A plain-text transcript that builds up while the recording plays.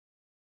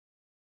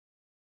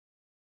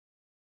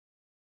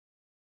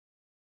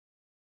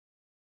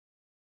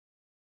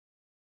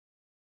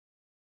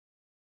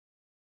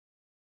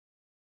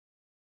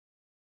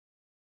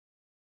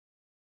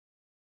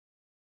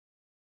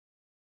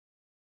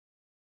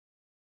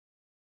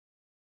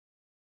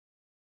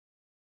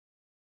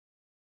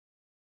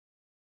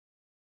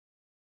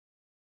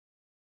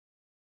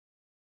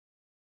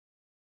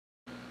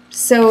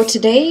So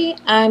today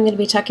I'm going to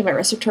be talking about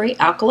respiratory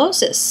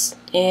alkalosis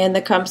and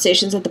the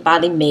compensations that the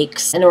body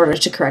makes in order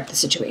to correct the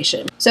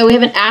situation. So we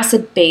have an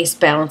acid-base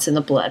balance in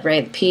the blood,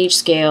 right? The pH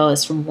scale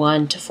is from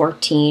 1 to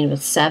 14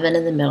 with 7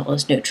 in the middle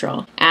is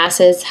neutral.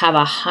 Acids have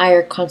a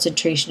higher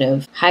concentration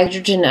of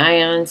hydrogen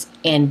ions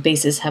and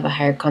bases have a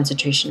higher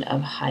concentration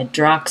of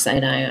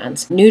hydroxide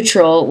ions.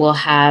 Neutral will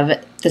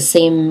have the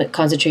same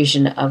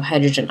concentration of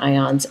hydrogen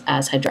ions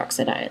as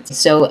hydroxide ions.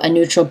 So a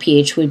neutral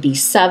pH would be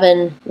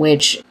 7,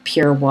 which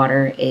pure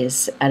water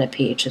is at a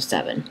pH of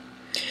 7.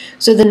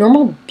 So the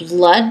normal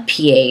blood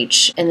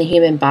pH in the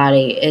human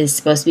body is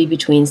supposed to be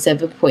between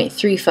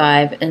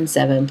 7.35 and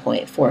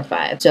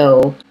 7.45.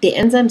 So the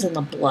enzymes in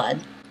the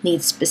blood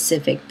need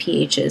specific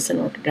pHs in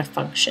order to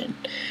function.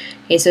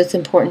 Okay, so it's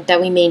important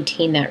that we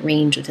maintain that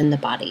range within the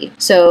body.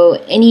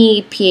 So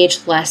any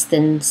pH less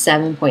than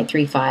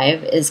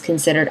 7.35 is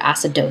considered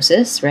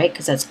acidosis, right?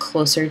 Because that's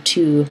closer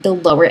to the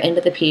lower end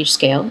of the pH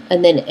scale.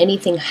 And then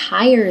anything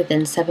higher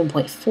than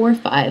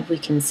 7.45 we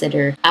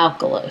consider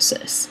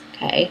alkalosis.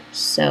 Okay,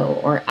 so,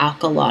 or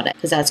alkalotic,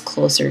 because that's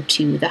closer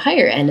to the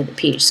higher end of the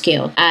pH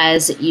scale,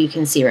 as you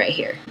can see right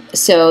here.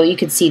 So you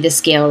can see the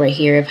scale right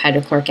here of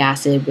hydrochloric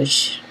acid,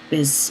 which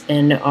is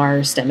in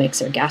our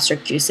stomachs or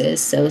gastric juices.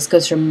 So this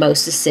goes from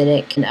most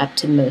acidic and up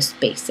to most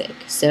basic.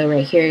 So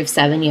right here you have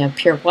 7, you have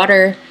pure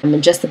water,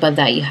 and just above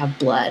that you have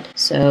blood.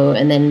 So,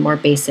 and then more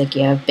basic,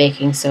 you have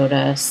baking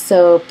soda,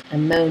 soap,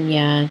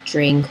 ammonia,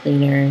 drain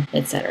cleaner,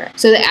 etc.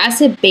 So the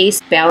acid-base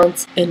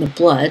balance in the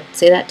blood,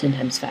 say that 10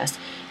 times fast,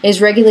 is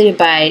regulated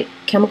by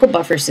chemical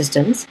buffer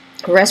systems,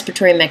 a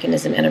respiratory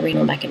mechanism, and a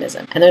renal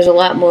mechanism. And there's a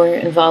lot more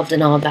involved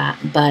in all of that,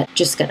 but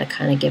just gonna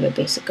kind of give a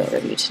basic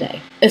overview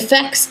today.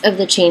 Effects of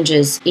the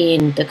changes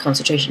in the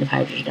concentration of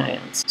hydrogen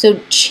ions. So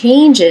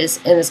changes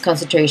in this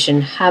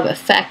concentration have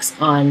effects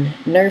on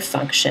nerve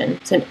function.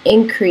 So an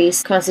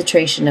increased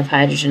concentration of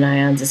hydrogen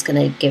ions is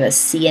gonna give us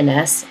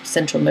CNS,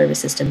 central nervous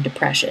system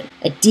depression.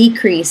 A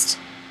decreased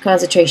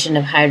concentration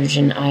of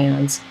hydrogen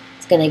ions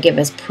is gonna give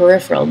us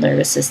peripheral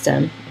nervous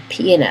system,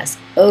 PNS,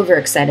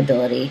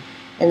 overexcitability,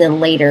 and then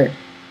later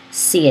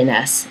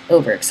CNS,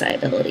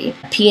 overexcitability.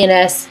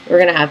 PNS, we're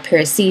going to have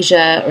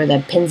paresthesia or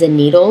the pins and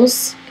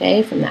needles,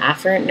 okay, from the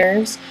afferent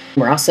nerves.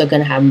 We're also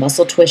going to have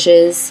muscle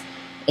twitches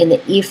in the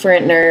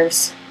efferent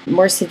nerves,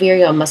 more severe,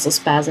 you'll have muscle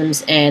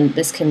spasms, and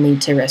this can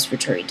lead to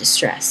respiratory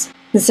distress.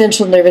 The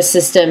central nervous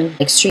system,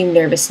 extreme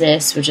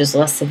nervousness, which is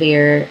less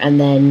severe, and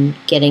then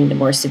getting to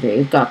more severe,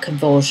 you've got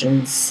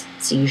convulsions,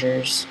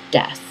 seizures,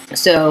 death.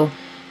 So,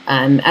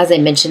 as I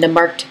mentioned, a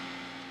marked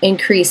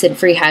increase in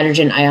free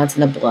hydrogen ions in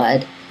the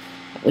blood,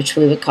 which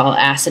we would call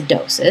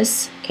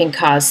acidosis, can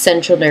cause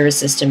central nervous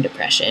system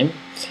depression,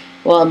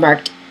 while a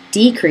marked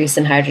decrease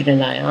in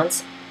hydrogen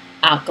ions,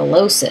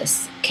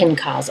 alkalosis, can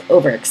cause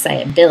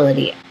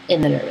overexcitability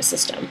in the nervous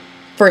system.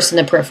 First in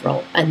the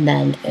peripheral and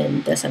then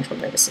in the central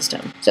nervous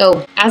system.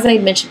 So, as I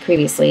mentioned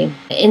previously,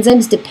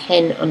 enzymes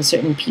depend on a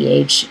certain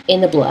pH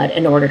in the blood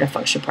in order to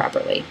function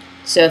properly.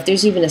 So if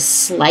there's even a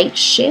slight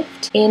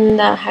shift in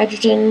the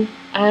hydrogen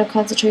ion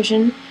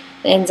concentration,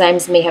 the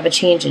enzymes may have a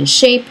change in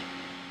shape,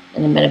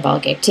 and the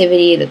metabolic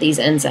activity that these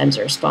enzymes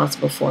are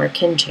responsible for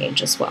can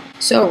change as well.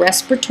 So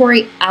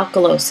respiratory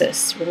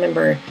alkalosis,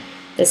 remember,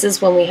 this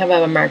is when we have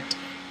a marked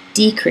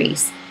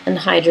decrease in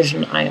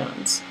hydrogen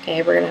ions.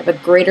 Okay, we're going to have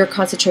a greater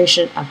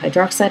concentration of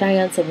hydroxide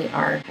ions than we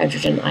are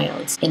hydrogen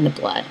ions in the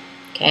blood.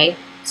 Okay,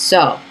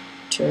 so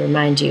to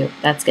remind you,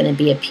 that's going to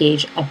be a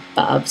pH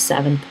above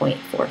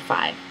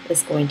 7.45.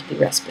 Is going to be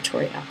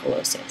respiratory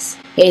alkalosis.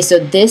 Okay, so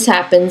this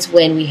happens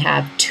when we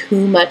have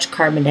too much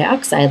carbon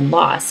dioxide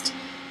lost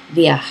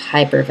via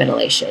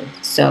hyperventilation.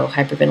 So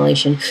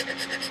hyperventilation,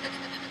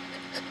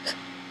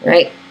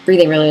 right?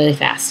 Breathing really, really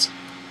fast.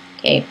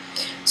 Okay,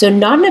 so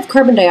not enough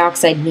carbon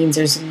dioxide means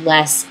there's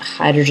less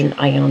hydrogen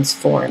ions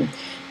formed.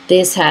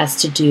 This has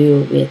to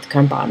do with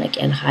carbonic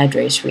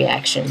anhydrase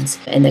reactions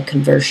and the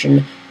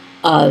conversion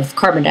of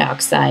carbon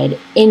dioxide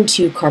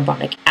into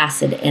carbonic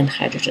acid and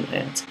hydrogen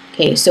ions.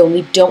 Okay, so when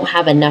we don't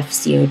have enough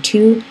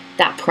CO2,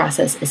 that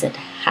process isn't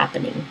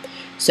happening.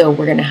 So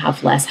we're going to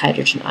have less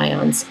hydrogen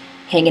ions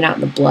hanging out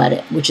in the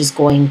blood, which is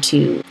going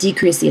to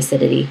decrease the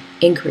acidity,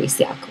 increase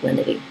the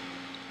alkalinity,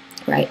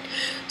 right?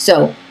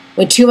 So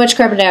when too much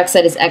carbon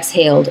dioxide is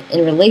exhaled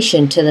in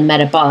relation to the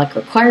metabolic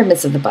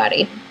requirements of the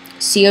body,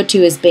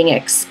 CO2 is being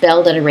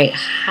expelled at a rate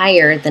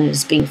higher than it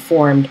is being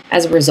formed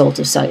as a result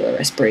of cellular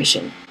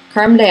respiration.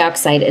 Carbon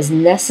dioxide is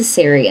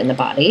necessary in the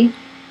body,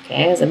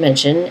 okay, as I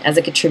mentioned, as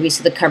it contributes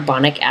to the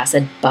carbonic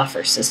acid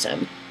buffer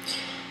system.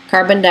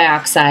 Carbon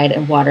dioxide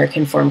and water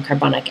can form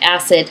carbonic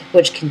acid,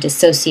 which can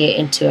dissociate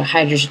into a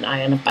hydrogen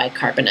ion of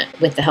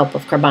bicarbonate with the help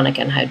of carbonic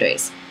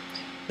anhydrase.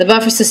 The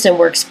buffer system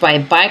works by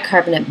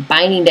bicarbonate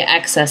binding to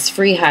excess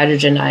free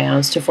hydrogen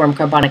ions to form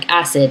carbonic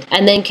acid,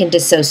 and then can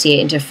dissociate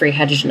into free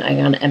hydrogen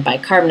ion and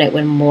bicarbonate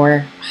when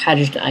more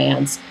hydrogen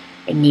ions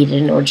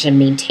needed in order to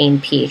maintain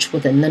pH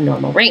within the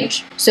normal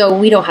range. So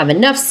we don't have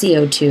enough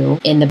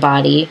CO2 in the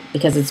body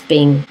because it's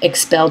being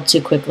expelled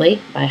too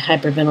quickly by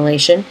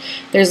hyperventilation.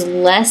 There's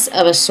less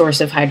of a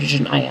source of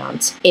hydrogen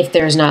ions if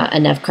there's not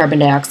enough carbon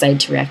dioxide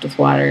to react with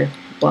water,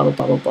 blah, blah,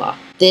 blah, blah, blah.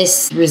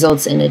 This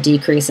results in a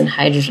decrease in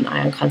hydrogen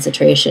ion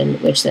concentration,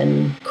 which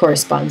then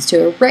corresponds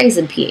to a rise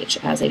in pH,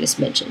 as I just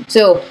mentioned.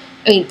 So,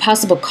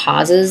 possible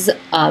causes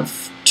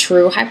of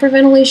true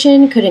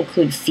hyperventilation could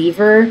include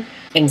fever,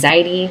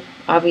 anxiety,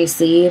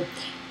 obviously,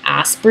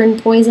 aspirin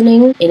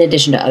poisoning, in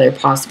addition to other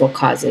possible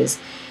causes.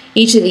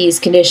 Each of these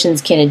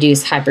conditions can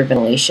induce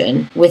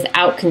hyperventilation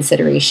without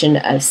consideration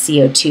of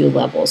CO2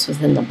 levels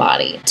within the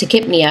body.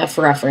 Tachypnea,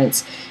 for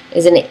reference,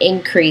 is an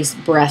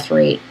increased breath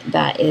rate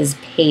that is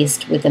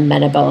paced with the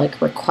metabolic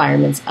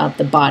requirements of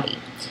the body.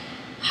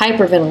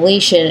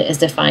 Hyperventilation is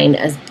defined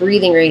as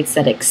breathing rates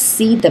that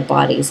exceed the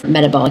body's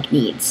metabolic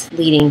needs,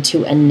 leading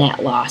to a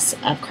net loss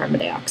of carbon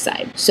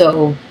dioxide.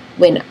 So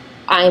when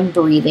I'm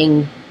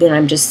breathing, when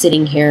I'm just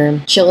sitting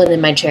here, chilling in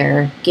my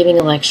chair, giving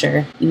a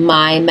lecture,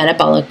 my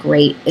metabolic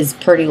rate is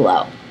pretty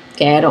low.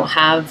 Okay, I don't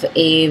have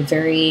a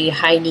very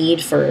high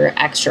need for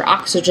extra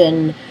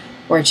oxygen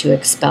or to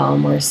expel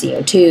more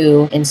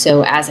CO2. And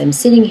so as I'm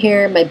sitting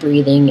here, my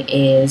breathing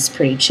is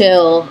pretty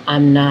chill.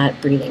 I'm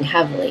not breathing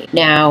heavily.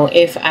 Now,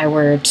 if I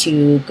were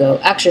to go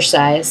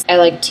exercise, I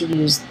like to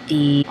use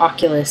the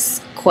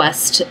Oculus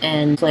Quest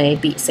and play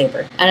Beat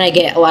Saber. And I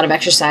get a lot of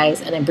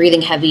exercise and I'm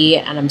breathing heavy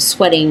and I'm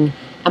sweating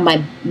and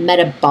my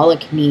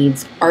metabolic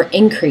needs are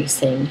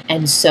increasing.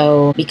 And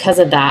so because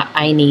of that,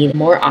 I need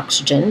more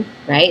oxygen,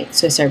 right?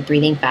 So I start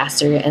breathing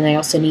faster, and I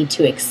also need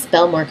to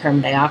expel more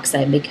carbon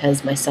dioxide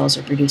because my cells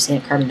are producing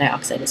that carbon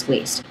dioxide as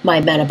waste. My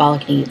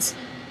metabolic needs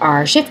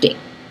are shifting,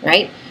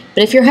 right?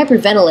 But if you're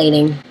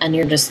hyperventilating and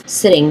you're just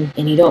sitting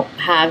and you don't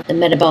have the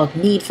metabolic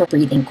need for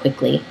breathing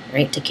quickly,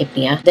 right,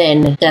 tachypnea,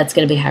 then that's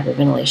going to be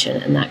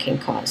hyperventilation, and that can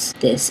cause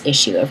this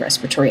issue of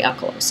respiratory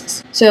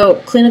alkalosis.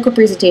 So clinical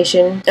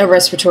presentation of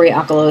respiratory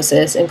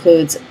alkalosis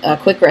includes a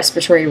quick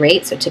respiratory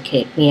rate, so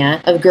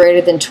tachypnea, of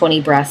greater than 20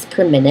 breaths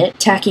per minute,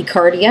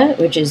 tachycardia,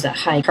 which is a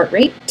high heart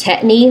rate,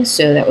 tetany,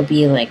 so that would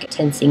be like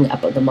tensing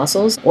up of the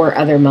muscles, or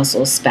other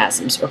muscle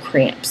spasms or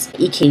cramps,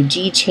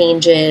 EKG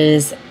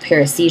changes,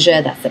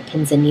 paresthesia, that's the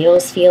pins and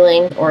needles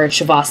feeling, or a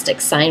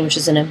Chavostic sign, which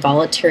is an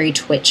involuntary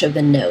twitch of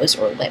the nose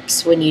or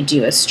lips when you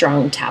do a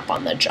strong tap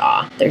on the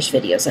jaw. There's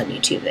videos on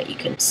YouTube that you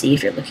can see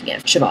if you're looking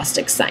at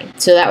Chavostic sign.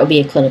 So that would be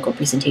a clinical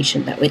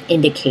presentation that would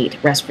indicate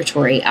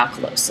respiratory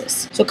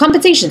alkalosis. So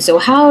compensation. So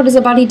how does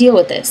the body deal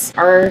with this?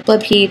 Our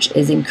blood pH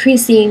is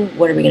increasing.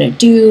 What are we going to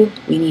do?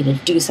 We need to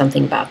do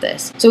something about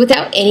this. So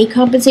without any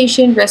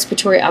compensation,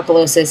 respiratory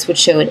alkalosis would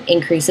show an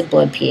increase in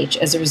blood pH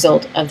as a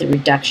result of the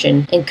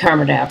reduction in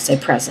carbon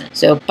dioxide present.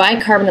 So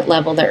bicarbonate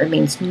level that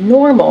remains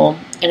normal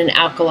and an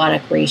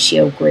alkalotic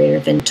ratio greater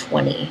than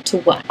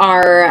 20:1.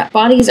 Our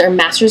bodies are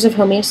masters of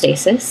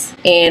homeostasis,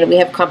 and we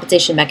have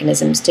compensation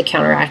mechanisms to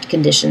counteract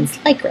conditions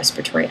like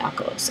respiratory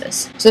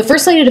alkalosis. So the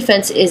first line of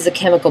defense is the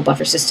chemical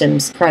buffer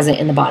systems present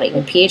in the body.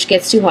 When pH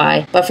gets too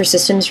high, buffer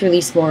systems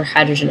release more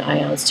hydrogen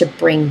ions to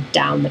bring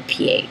down the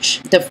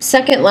pH. The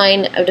second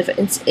line of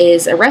defense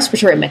is a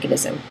respiratory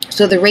mechanism.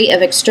 So the rate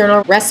of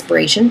external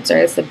respiration,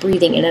 that's the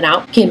breathing in and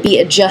out, can be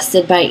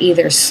adjusted by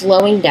either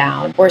slowing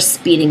down or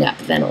speeding up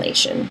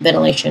ventilation.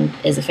 Ventilation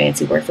is a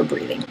fancy word for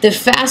breathing. The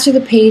faster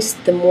the pace,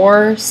 the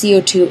more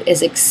CO2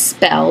 is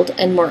expelled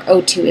and more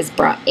O2 is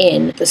brought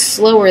in. The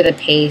slower the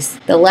pace,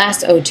 the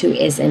less O2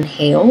 is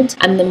inhaled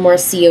and the more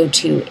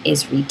CO2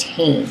 is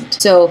retained.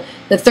 So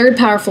the third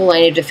powerful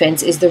line of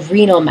defense is the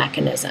renal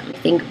mechanism. You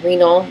think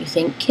renal, you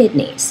think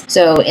kidneys.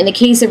 So in the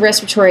case of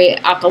respiratory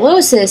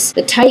alkalosis,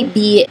 the type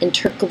B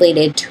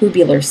intercalated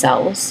tubular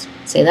cells,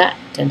 say that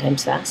 10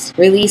 times fast,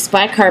 release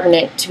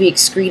bicarbonate to be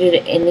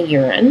excreted in the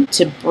urine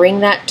to bring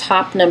that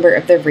top number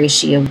of the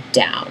ratio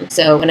down.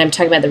 So when I'm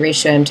talking about the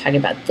ratio, I'm talking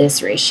about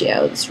this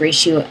ratio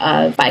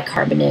of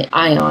bicarbonate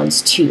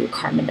ions to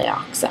carbon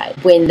dioxide.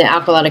 When the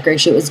alkalotic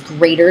ratio is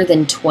greater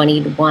than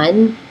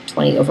 20:1,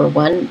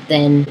 20/1,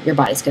 then your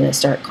body's going to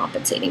start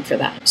compensating for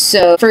that.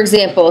 So, for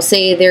example,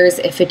 say there's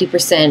a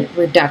 50%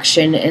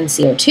 reduction in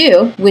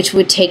CO2, which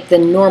would take the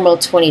normal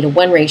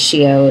 20:1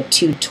 ratio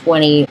to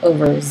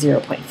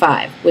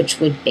 20/0.5,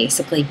 which would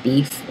basically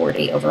be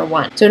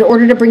 40/1. So in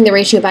order to bring the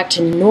ratio back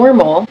to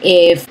normal,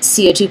 if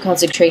CO2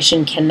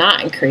 concentration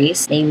cannot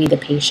increase, maybe the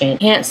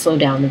patient can't slow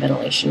down the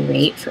ventilation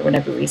rate for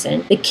whatever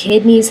reason, the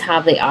kidneys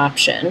have the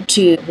option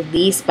to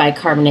release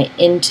bicarbonate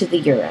into the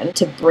urine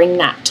to bring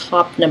that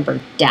top number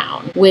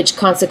down, which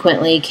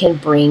consequently can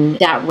bring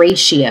that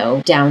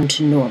ratio down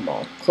to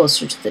normal.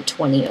 closer to the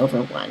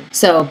 20/1.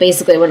 So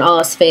basically, when all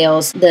else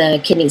fails, the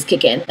kidneys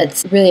kick in.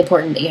 It's really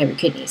important that you have your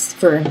kidneys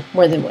for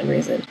more than one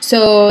reason.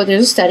 So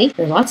there's a study.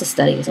 There's lots of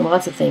studies and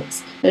lots of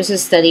things. There's a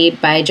study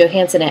by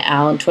Johansson et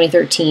al. In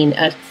 2013.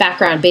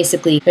 Background,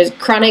 basically, there's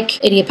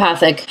chronic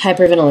idiopathic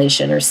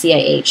hyperventilation, or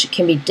CIH,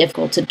 can be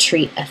difficult to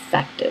treat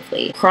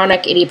effectively.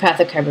 Chronic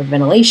idiopathic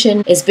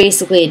hyperventilation is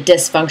basically a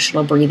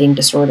dysfunctional breathing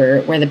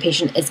disorder where the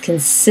patient is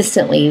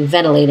consistently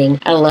ventilating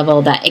at a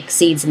level that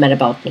exceeds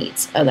metabolic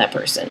needs of that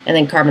person. And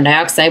then carbon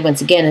dioxide,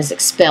 once again, is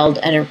expelled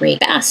at a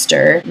rate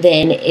faster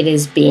than it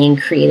is being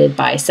created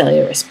by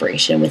cellular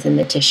respiration within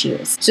the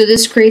tissues. So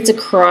this creates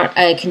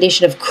a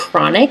condition of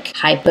chronic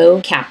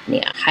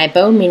hypocapnia.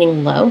 Hypo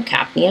meaning low,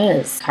 capnia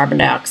is carbon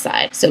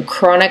dioxide. So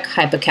chronic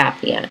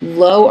hypocapnia,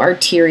 low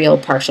arterial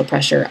partial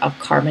pressure of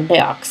carbon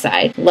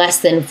dioxide, less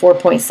than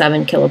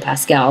 4.7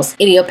 kilopascals.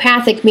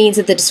 Idiopathic means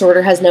that the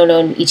disorder has no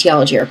known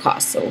etiology or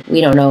cause, so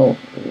we don't know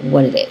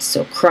what it is.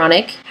 So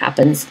chronic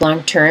happens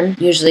long term.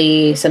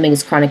 Usually something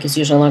is chronic is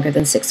usually longer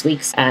than 6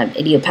 weeks.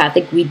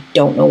 Idiopathic, we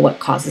don't know what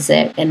causes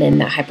it. And then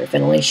the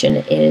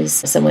hyperventilation is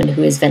someone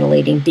who is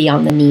ventilating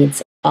beyond the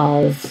needs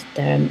of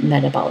the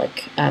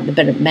metabolic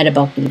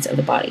needs of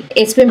the body.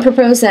 It's been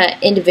proposed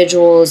that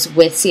individuals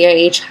with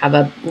CIH have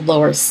a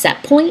lower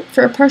set point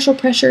for a partial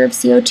pressure of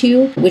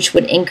CO2, which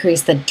would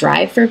increase the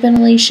drive for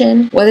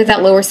ventilation. Whether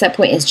that lower set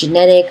point is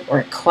genetic or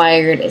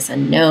acquired is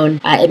unknown.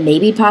 It may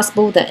be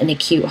possible that an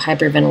acute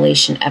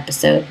hyperventilation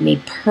episode may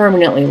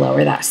permanently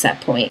lower that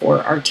set point or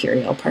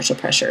arterial partial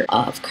pressure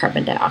of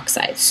carbon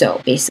dioxide.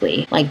 So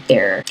basically, like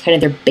their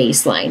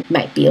baseline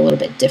might be a little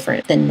bit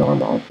different than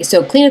normal.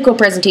 So clinical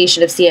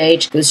presentation of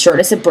CIH was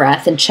shortness of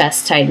breath and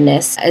chest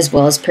tightness, as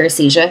well as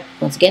paresthesia.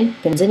 Once again,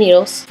 pins and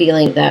needles.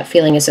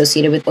 Feeling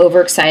associated with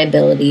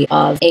overexcitability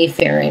of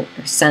afferent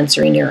or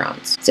sensory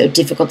neurons. So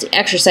difficulty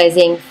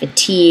exercising,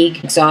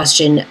 fatigue,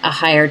 exhaustion, a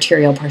high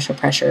arterial partial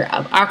pressure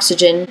of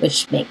oxygen,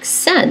 which makes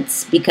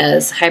sense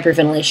because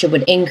hyperventilation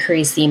would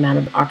increase the amount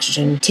of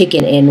oxygen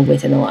taken in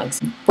within the lungs.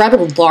 Rather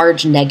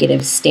large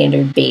negative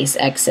standard base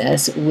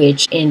excess,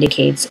 which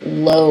indicates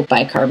low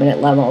bicarbonate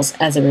levels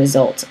as a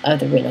result of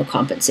the renal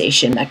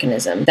compensation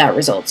mechanism that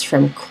results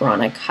from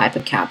chronic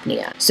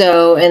hypocapnia.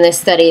 So in this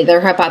study,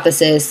 their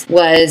hypothesis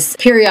was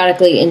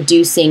periodically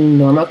inducing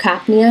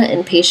normocapnia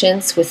in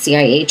patients with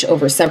CIH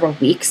over several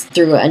weeks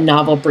through a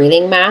novel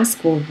breathing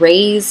mask will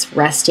raise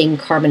resting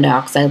carbon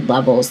dioxide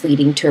levels,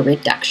 leading to a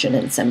reduction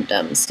in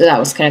symptoms. So that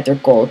was kind of their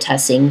goal,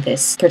 testing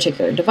this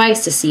particular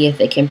device to see if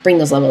they can bring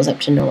those levels up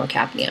to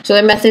normocapnia. So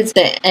their methods,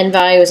 the N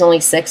value was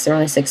only 6. There were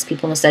only 6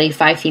 people in the study,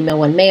 5 female,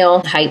 1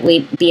 male. Height,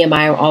 weight,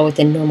 BMI are all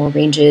within normal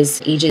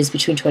ranges, ages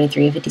between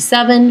 23 and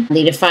 57.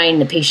 They define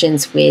the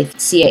patients with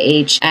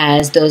CIH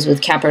as those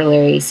with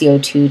capillary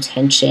CO2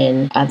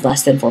 tension of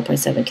less than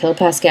 4.7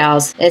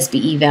 kilopascals.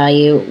 SBE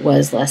value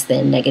was less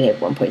than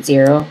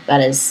 -1.0.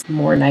 That is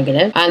more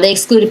negative. They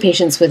excluded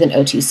patients with an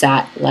O2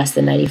 sat less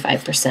than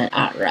 95%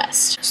 at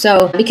rest.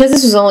 So because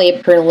this was only a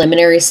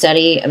preliminary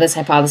study of this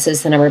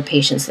hypothesis, the number of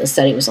patients in the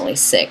study was only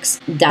 6.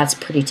 That's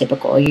pretty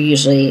typical. You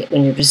usually,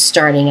 when you're just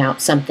starting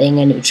out something,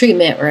 a new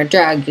treatment or a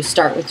drug, you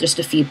start with just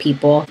a few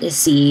people to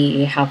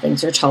see how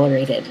things are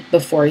tolerated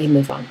before you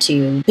move on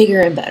to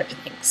bigger and better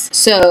things.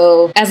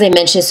 So, as I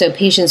mentioned,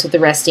 patients with a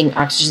resting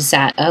oxygen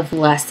sat of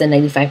less than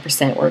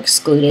 95% were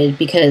excluded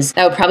because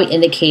that would probably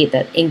indicate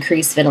that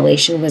increased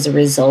ventilation was a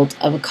result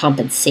of a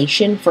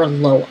compensation for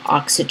low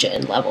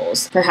oxygen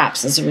levels,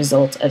 perhaps as a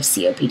result of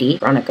COPD,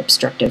 chronic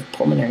obstructive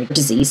pulmonary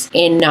disease,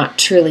 and not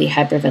truly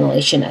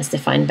hyperventilation as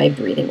defined by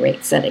breathing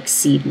rates that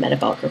exceed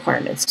metabolic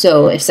requirements.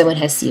 So, if someone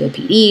has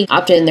COPD,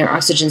 often their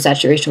oxygen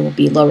saturation will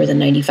be lower than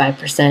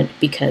 95%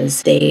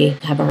 because they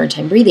have a hard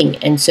time breathing.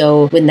 And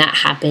so, when that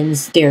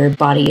happens, their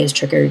body is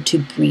triggered to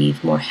breathe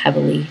more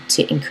heavily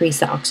to increase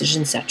the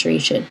oxygen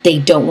saturation. They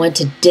don't want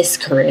to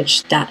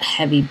discourage that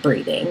heavy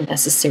breathing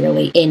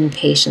necessarily in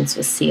patients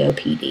with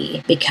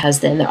COPD because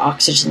then the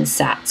oxygen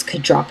sats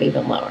could drop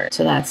even lower.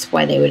 So that's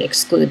why they would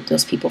exclude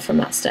those people from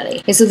that study.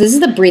 Okay, so this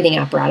is the breathing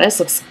apparatus.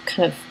 Looks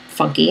kind of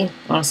funky.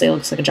 Honestly, it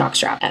looks like a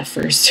jockstrap at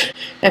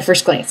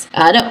first glance.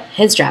 No,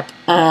 head strap.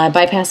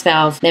 Bypass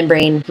valve,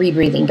 membrane,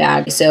 rebreathing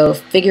bag. So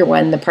figure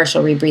 1, the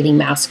partial rebreathing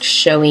mask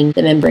showing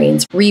the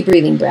membranes,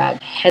 rebreathing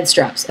bag, head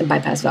straps, and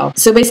bypass valve.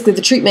 So basically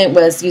the treatment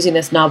was using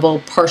this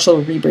novel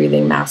partial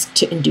rebreathing mask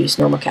to induce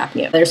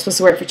normocapnia. They're supposed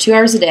to wear it for 2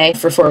 hours a day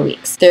for 4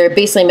 weeks. Their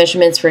baseline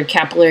measurements were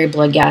capillary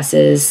blood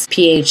gases,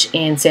 pH,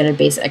 and standard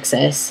base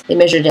excess. They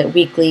measured it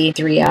weekly,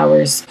 3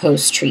 hours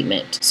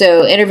post-treatment.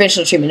 So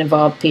interventional treatment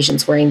involved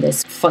patients wearing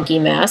this funky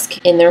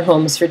mask in their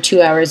homes for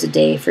 2 hours a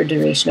day for a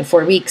duration of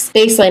 4 weeks.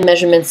 Baseline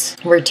measurements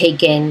were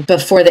taken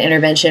before the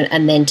intervention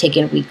and then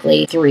taken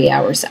weekly 3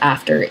 hours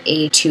after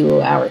a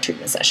 2-hour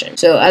treatment session.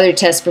 So other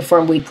tests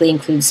performed weekly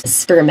includes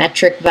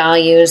spirometric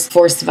values,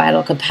 forced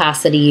vital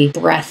capacity,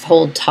 breath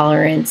hold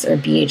tolerance or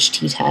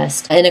BHT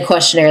test, and a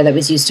questionnaire that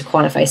was used to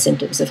quantify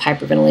symptoms of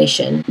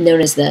hyperventilation known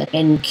as the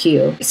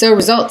NQ. So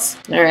results.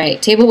 All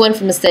right. Table 1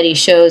 from the study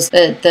shows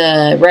that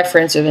the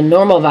reference or the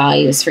normal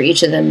values for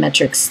each of the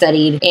metrics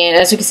studied. And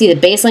as we can see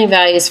the baseline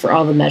values for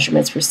all the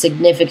measurements were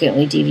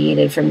significantly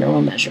deviated from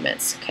normal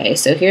measurements. Okay,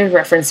 so here's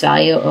reference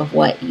value of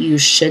what you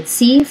should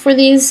see for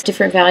these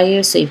different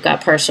values. So you've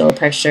got partial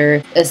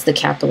pressure as the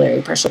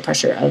capillary partial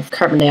pressure of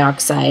carbon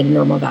dioxide.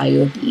 Normal value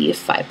would be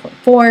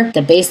 5.4.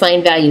 The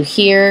baseline value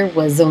here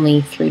was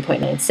only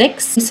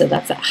 3.96. So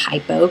that's a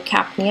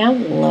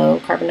hypocapnia, low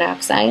carbon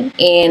dioxide.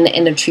 And the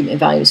end of treatment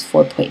value is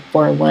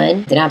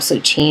 4.41. An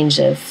absolute change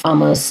of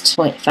almost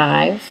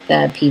 0.5.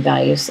 The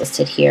p-value is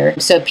listed here.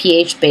 So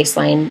pH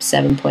baseline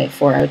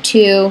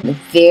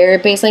 7.402. Their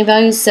baseline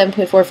value is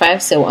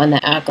 7.45. So on the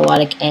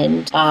alkalotic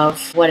end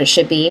of what it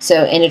should be.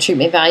 So end of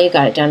treatment value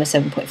got it down to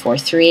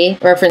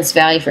 7.43. Reference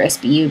value for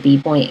SBU would be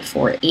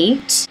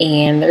 0.48.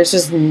 And theirs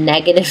was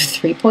negative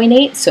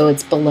 3.8. So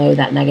it's below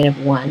that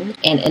negative 1.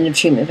 And end of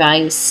treatment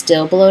value is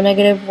still below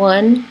negative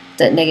 1.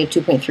 At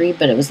negative 2.3,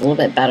 but it was a little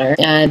bit better.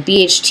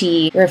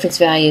 BHT reference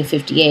value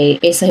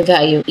 58, baseline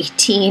value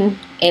 18,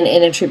 and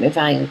end of treatment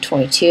value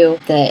 22.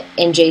 The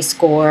NJ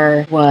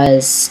score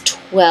was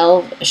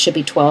 12, it should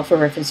be 12 for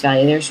reference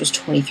value. Theirs was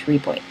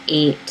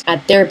 23.8.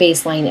 At their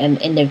baseline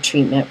and end of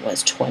treatment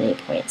was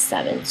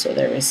 20.7. So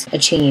there was a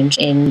change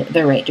in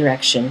the right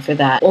direction for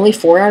that. Only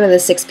 4 out of the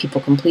 6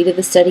 people completed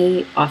the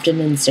study. Often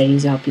in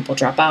studies, people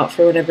drop out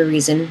for whatever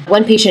reason.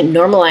 One patient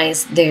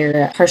normalized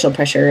their partial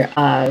pressure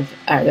of,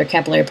 their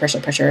capillary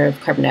partial pressure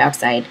of carbon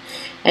dioxide,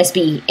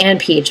 SB, and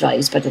pH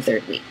values by the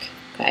 3rd week.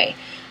 Okay.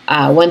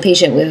 One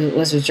patient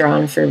was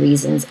withdrawn for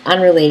reasons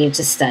unrelated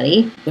to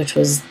study, which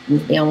was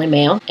the only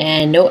male,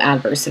 and no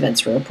adverse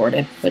events were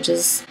reported, which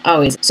is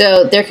always.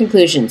 So their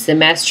conclusions: the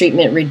mass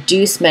treatment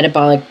reduced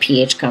metabolic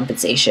pH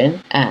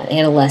compensation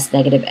and a less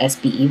negative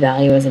SBE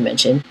value, as I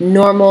mentioned.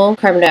 Normal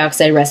carbon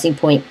dioxide resting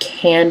point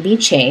can be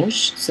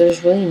changed, so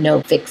there's really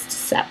no fixed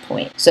set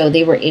point. So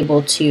they were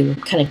able to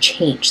kind of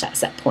change that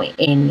set point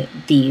in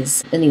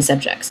these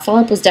subjects.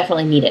 Follow-up was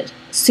definitely needed.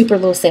 Super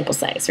low sample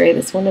size, right?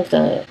 That's one of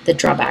the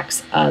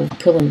drawbacks of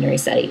preliminary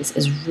studies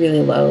is really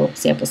low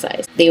sample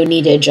size. They would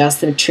need to adjust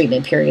the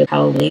treatment period.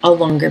 Probably a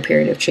longer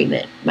period of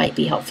treatment might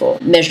be helpful.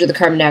 Measure the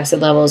carbon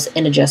dioxide levels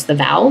and adjust the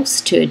valves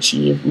to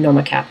achieve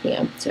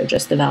normocapnia. So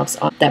adjust the valves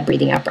on that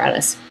breathing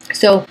apparatus.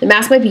 So the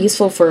mask might be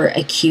useful for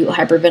acute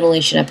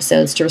hyperventilation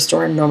episodes to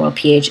restore normal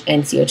pH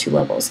and CO2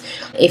 levels.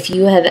 If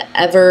you have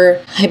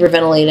ever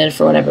hyperventilated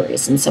for whatever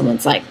reason,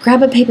 someone's like,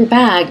 grab a paper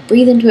bag,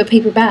 breathe into a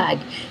paper bag.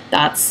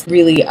 That's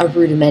really a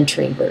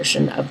rudimentary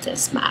version of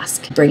this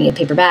mask. Bringing a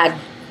paper bag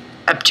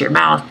up to your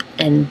mouth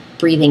and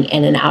breathing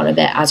in and out of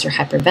it as you're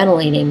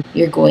hyperventilating,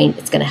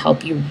 it's going to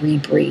help you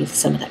rebreathe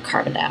some of that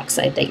carbon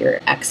dioxide that you're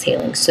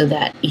exhaling so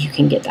that you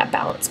can get that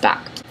balance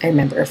back. I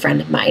remember a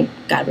friend of mine,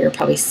 God, we were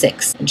probably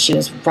 6, and she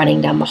was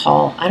running down the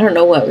hall. I don't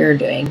know what we were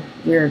doing.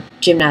 We were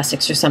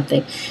gymnastics or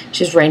something.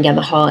 She was running down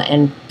the hall,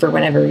 and for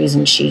whatever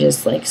reason, she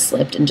just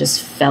slipped and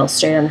just fell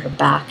straight on her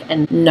back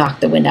and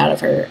knocked the wind out of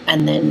her.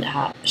 And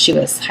then she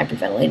was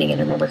hyperventilating, and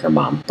I remember her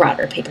mom brought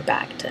her a paper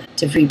bag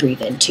to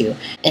rebreathe into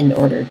in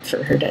order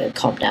for her to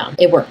calm down.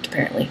 It worked,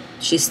 apparently.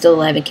 She's still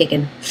alive and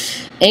kicking.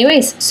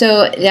 Anyways,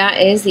 so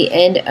that is the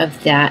end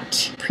of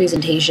that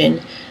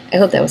presentation. I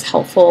hope that was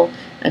helpful.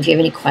 If you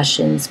have any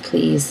questions,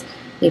 please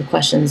leave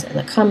questions in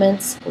the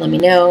comments. Let me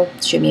know.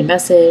 Shoot me a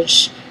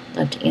message. I'd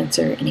love to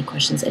answer any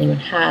questions anyone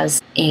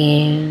has.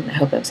 And I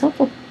hope that was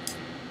helpful.